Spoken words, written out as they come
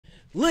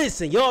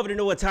Listen, y'all already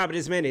know what time it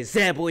is, man. It's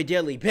that boy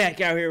DELI back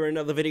out here with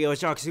another video.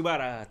 As y'all can see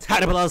about a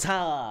title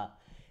below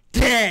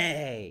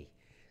day.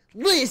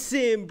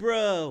 Listen,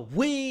 bro,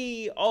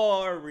 we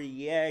are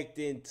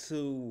reacting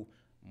to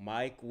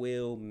Mike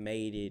Will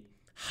Made It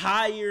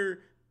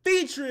Higher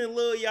featuring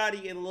Lil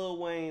Yachty and Lil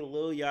Wayne.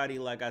 Lil Yachty,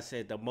 like I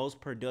said, the most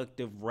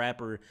productive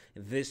rapper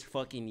this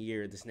fucking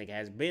year. This nigga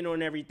has been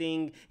on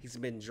everything. He's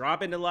been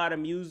dropping a lot of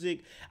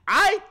music.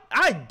 I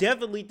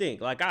definitely think,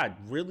 like I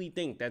really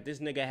think that this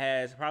nigga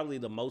has probably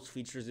the most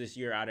features this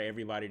year out of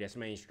everybody that's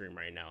mainstream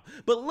right now.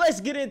 But let's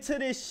get into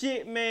this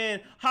shit,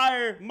 man.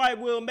 Higher, Mike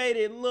Will Made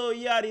It, Lil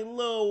Yachty,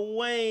 Lil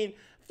Wayne.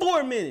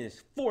 4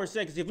 minutes, 4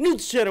 seconds. If you're new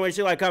to the channel, make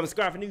sure you like, comment,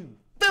 subscribe for new.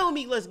 Feel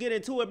me? Let's get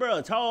into it,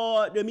 bro.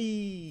 Talk to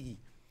me.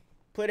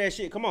 Play that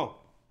shit. Come on.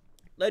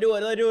 Let's do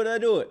it. Let's do it.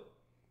 Let's do it.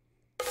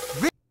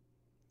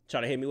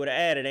 Try to hit me with an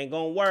ad. It ain't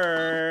gonna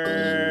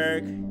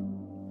work.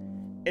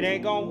 It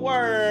ain't gonna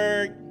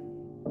work.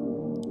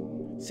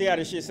 See how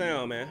this shit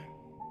sound, man.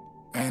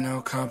 Ain't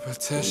no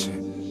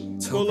competition.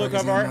 Cool look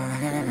up, art.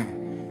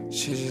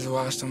 She just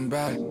watched them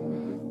back.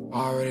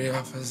 Already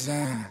off a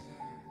Zen.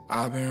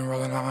 I've been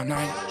rolling all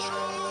night.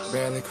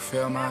 Barely could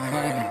feel my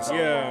hands.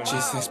 Yeah. She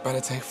says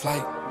better take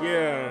flight.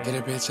 Yeah. Get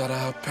a bitch out of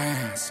her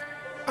pants.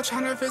 I'm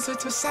tryna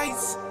visit your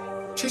sites.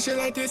 Treat you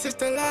like this is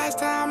the last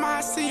time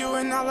I see you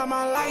in all of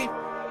my life.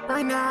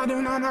 Right now I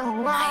do not know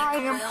who I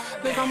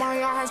am. Look on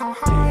my eyes, how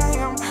high I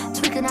am.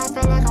 Tweaking, I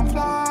feel like I'm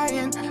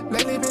flying.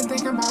 Lately been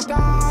thinking about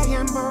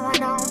dying, but right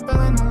now I'm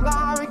feeling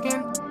alive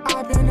again.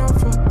 I've been up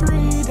for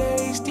 3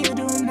 days, still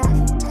do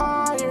not feel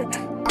tired.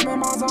 I'm in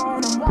my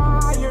zone, I'm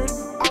wired.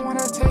 I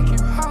wanna take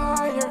you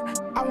higher.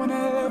 I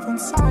wanna live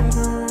inside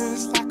her,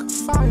 it's like a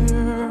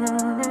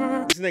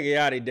fire. This nigga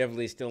Yachty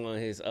definitely still on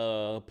his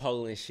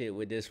Poland shit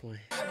with this one.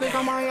 Look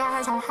on my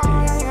eyes, how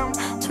high I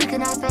am.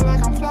 Tweaking, I feel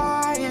like I'm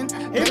flying.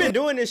 He been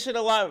doing this shit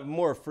a lot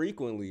more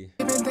frequently.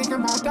 Been thinking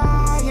about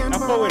dying, I but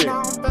fuck with right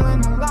now it.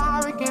 I'm feeling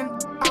alive again.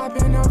 I've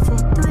been up for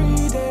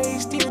 3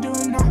 days, still do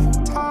not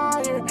feel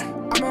tired.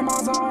 I'm in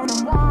my zone,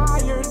 I'm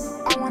wired.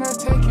 I wanna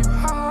take you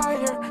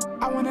higher.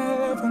 I wanna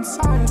live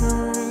inside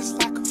her, it's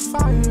like a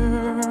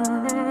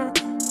fire.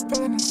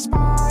 Feeling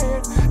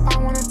inspired. I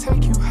wanna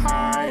take you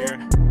higher.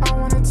 I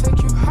wanna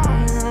take you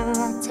higher.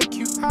 I take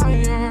you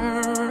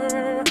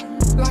higher.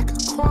 Like a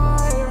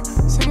choir,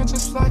 singing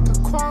just like a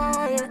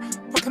choir.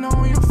 Working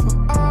on you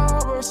for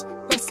hours.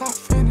 Let's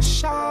off in the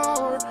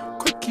shower.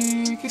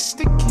 Quickie, get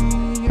sticky.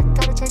 I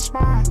gotta change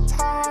my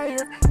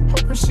attire.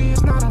 Hoping she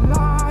is not a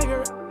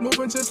liar.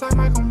 Moving just like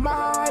Michael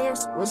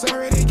Myers. Was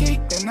already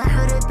geeked and I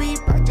heard a beep.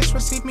 I just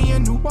received me a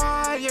new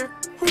wire.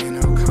 Ain't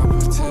no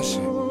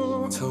competition.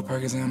 2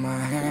 Perkins in my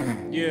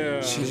hand.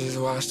 Yeah. She just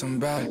watched them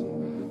back.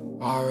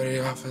 Already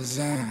off a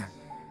Zen.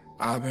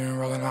 I've been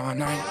rolling all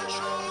night.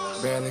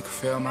 Barely could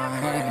feel my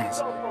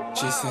hands.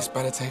 She says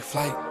better take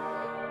flight.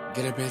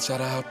 Get a bitch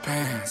out of her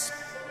pants.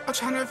 I'm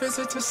tryna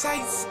visit your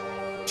sites.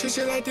 Treat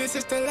you like this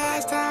is the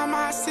last time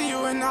I see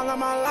you in all of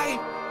my life.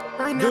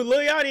 Right now, Dude, Lil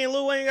Yachty and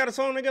Lil Wayne got a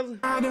song together?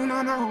 I do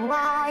not know who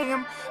I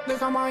am.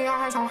 Look on my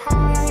eyes, how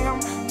high I am.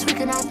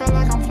 Tweaking, I feel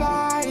like I'm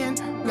flying.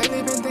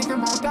 Lately been thinking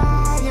about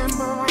dying,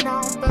 but right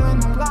now I'm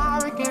feeling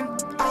alive again.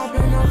 I've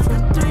been up for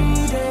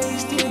 3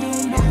 days, still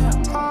do not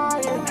feel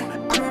tired.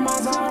 I'm in my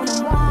zone,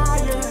 I'm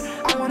wired.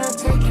 I wanna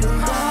take you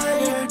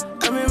higher.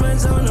 I'm in my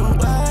zone, I'm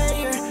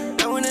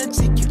wired. I wanna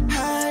take you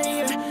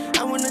higher.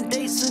 I wanna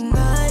date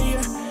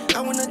Sanaya.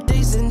 I wanna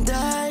date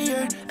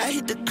Zendaya. I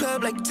hit the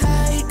club like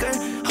Tiger.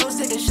 Hoes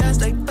taking shots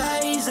like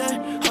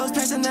Pfizer. Hoes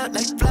passing out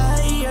like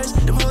flyers.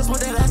 Them hoes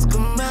want that Oscar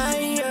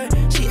Mayer.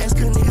 She asked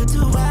a nigga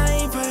to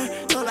wipe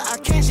her. Told her I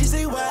can't, she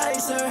say why,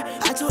 sir.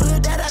 I told her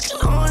that I can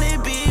only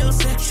be your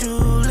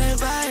sexual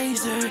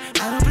advisor.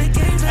 I don't play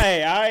games.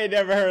 Hey, I ain't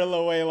never heard of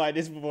Lil Wayne like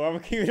this before. I'm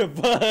gonna keep it a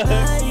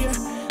buzz.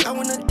 I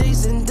wanna date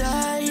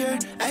Zendaya.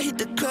 I hit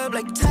the club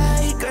like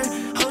Tiger.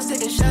 Hoes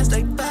taking shots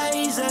like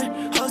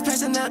Pfizer. Hoes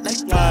passing out like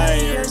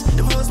flyers.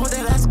 Them hoes want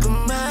that Oscar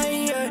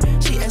Mayer.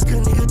 She asked a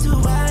nigga to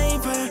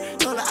wipe her.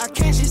 Told her I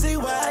can't, she say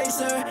why,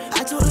 sir.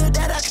 I told her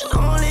that I can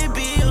only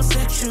be your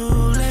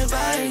sexual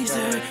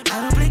advisor. I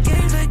don't play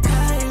games like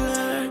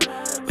Tyler.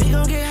 We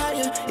gon' get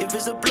higher. If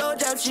it's a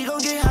blowjob, she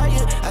gon' get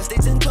higher. I stay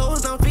 10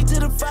 toes down, feet to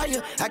the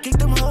fire. I kick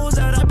them hoes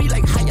out, I be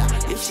like higher.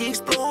 If she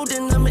explode,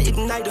 then I'ma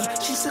ignite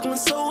her. She suck my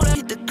soul, I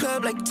hit the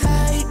club like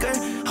Tiger.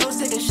 Hoes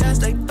taking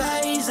shots like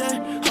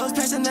Pfizer. Hoes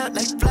passing out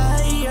like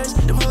flyers.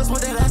 Them hoes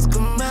want that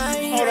Oscar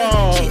Mayer. Hold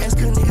on. She asked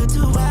a nigga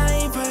to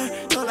wipe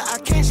her. Told her I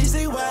can't, she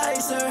say why,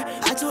 sir.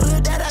 I told her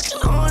that I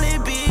can only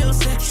be your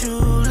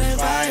sexual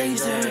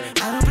advisor.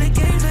 I don't play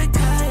games like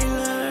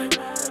Tyler.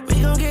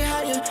 We gon' get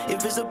higher.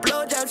 If it's a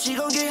blowjob, she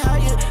gon' get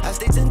higher. I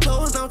stay 10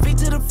 toes down, feet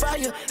to the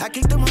fire. I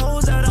kick them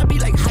hoes out, I be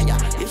like higher.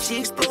 If she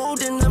explode,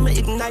 then I'ma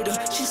ignite her.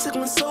 She suck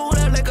my soul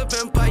out like a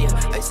vampire.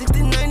 Like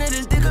 69 of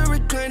this dick a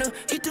recliner.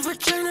 Hit the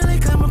vagina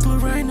like I'm a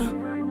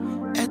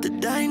piranha. At the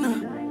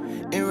diner.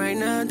 And right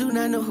now I do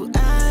not know who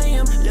I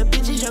am. The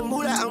bitches young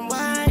moolah, I'm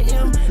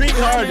YM. Big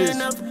hard as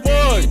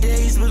fuck.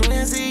 Days with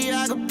Lindsay,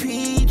 I got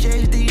PJ.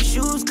 PJs. These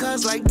shoes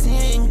cost like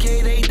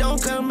 10K. They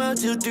don't come out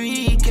till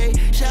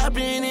 3K.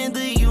 Shopping in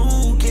the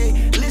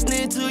UK,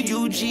 listening to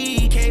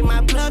UGK.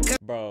 My plug.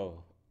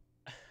 Bro,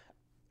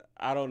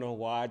 I don't know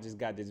why I just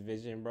got this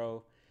vision,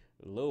 bro.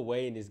 Lil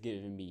Wayne is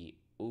giving me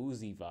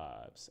Uzi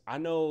vibes. I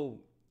know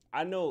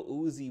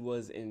Uzi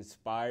was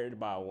inspired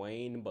by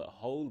Wayne, but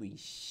holy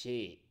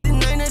shit.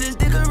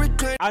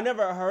 I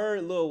never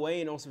heard Lil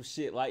Wayne on some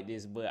shit like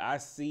this, but I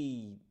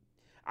see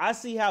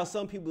how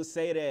some people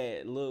say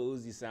that Lil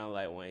Uzi sound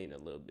like Wayne a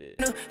little bit.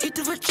 Hit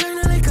the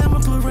vagina like I'm a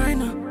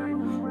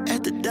piranha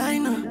at the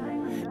diner.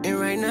 And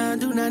right now I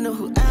do not know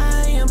who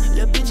I am.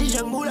 Little bitches,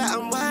 young moolah,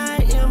 I'm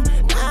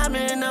YM. I've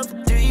been up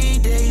for 3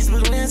 days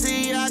with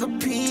Balenciaga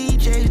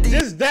PJs.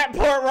 Just that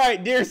part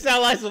right there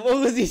sound like some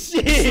Uzi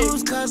shit.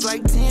 Shoes cost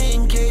like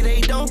 10K.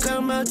 They don't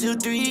come out till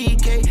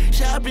 3K.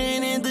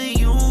 Shopping in the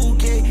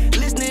UK,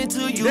 listening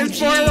to you. This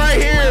part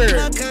right here.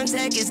 My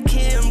contact is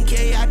Kim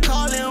K. I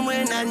call him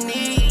when I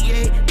need,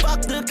 yeah.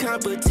 Fuck the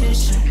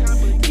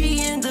competition.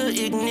 Key in the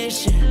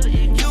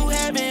ignition. You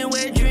having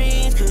wet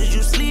dreams, cause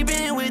you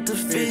sleeping with the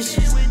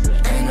fishes.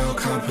 Ain't no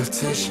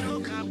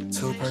competition.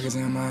 2 burgers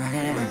in my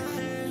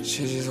hand.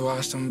 She just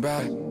washed them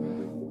back.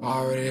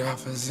 Already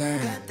off of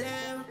Zen.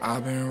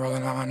 I've been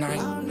rolling all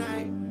night.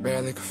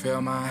 Barely could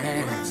feel my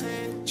hands.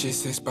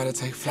 G6 about to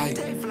take flight.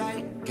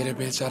 Get a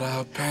bitch out of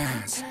her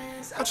pants.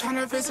 I'm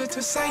tryna visit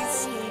the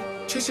sights.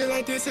 Treat you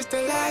like this is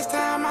the last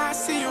time I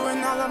see you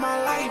in all of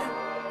my life.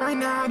 Right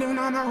now I do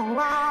not know who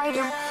I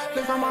am.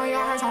 Look on my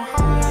eyes on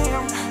high I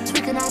am.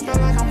 Tweaking, I feel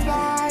like I'm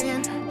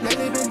flying.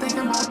 Lately been thinking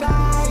about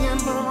dying,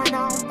 but right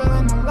now I'm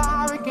feeling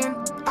alive again.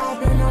 I've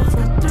been up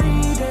for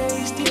 3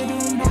 days, still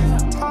do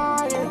not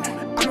tired.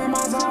 I'm in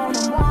my zone,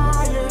 I'm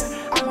wired.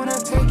 I wanna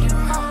take you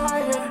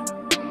higher.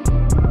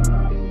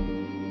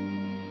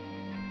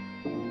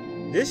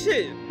 This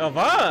shit a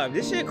vibe.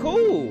 This shit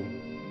cool.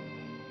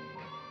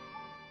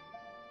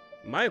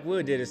 Mike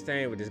Will did his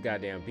thing with this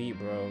goddamn beat,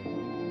 bro.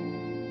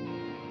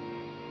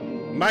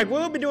 Mike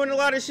Will be doing a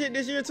lot of shit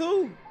this year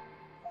too.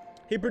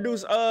 He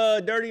produced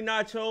Dirty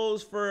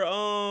Nachos for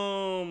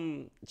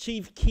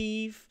Chief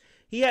Keef.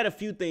 He had a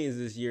few things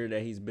this year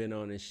that he's been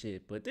on and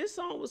shit, but this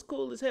song was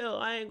cool as hell.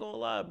 I ain't gonna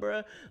lie,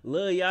 bruh.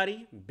 Lil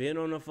Yachty been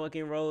on the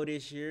fucking road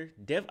this year.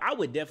 I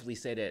would definitely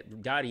say that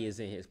Yachty is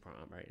in his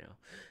prime right now.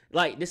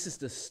 Like, this is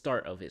the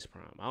start of his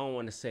prime. I don't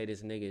want to say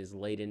this nigga is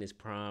late in his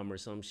prime or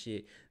some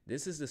shit.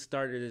 This is the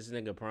start of this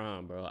nigga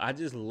prime, bro. I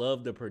just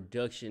love the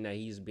production that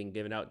he's been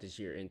giving out this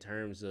year in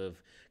terms of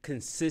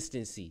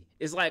consistency.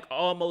 It's like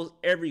almost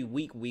every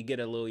week we get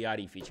a Lil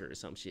Yachty feature or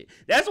some shit.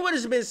 That's what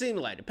it's been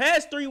seeming like. The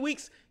past 3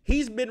 weeks,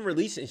 he's been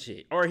releasing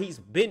shit or he's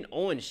been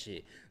on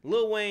shit.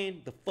 Lil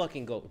Wayne, the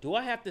fucking GOAT. Do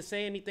I have to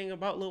say anything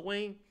about Lil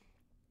Wayne?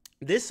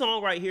 This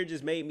song right here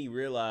just made me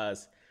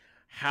realize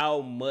how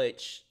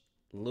much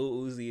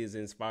Lil Uzi is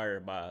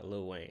inspired by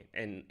Lil Wayne,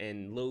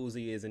 and Lil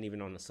Uzi isn't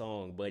even on the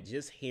song, but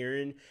just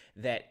hearing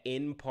that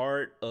end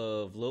part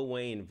of Lil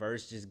Wayne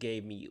verse just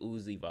gave me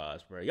Uzi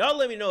vibes, bro. Y'all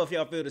let me know if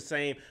y'all feel the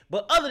same.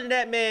 But other than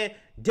that, man,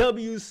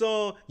 W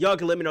song. Y'all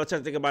can let me know what y'all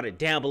think about it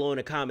down below in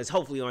the comments.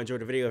 Hopefully y'all enjoyed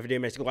the video. If you did,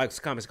 make sure to like,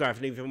 comment, subscribe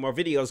for even more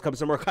videos coming,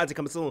 some more content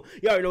coming soon.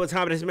 Y'all already know what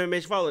time it is, man.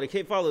 Make sure to follow the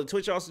kid, follow the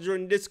Twitch, also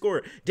join the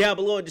Discord down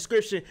below in the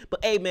description.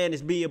 But hey, man,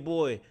 it's me, your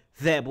boy,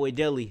 that boy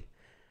DELI.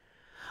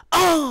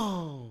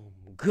 Oh,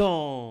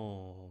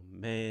 gone,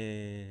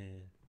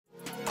 man.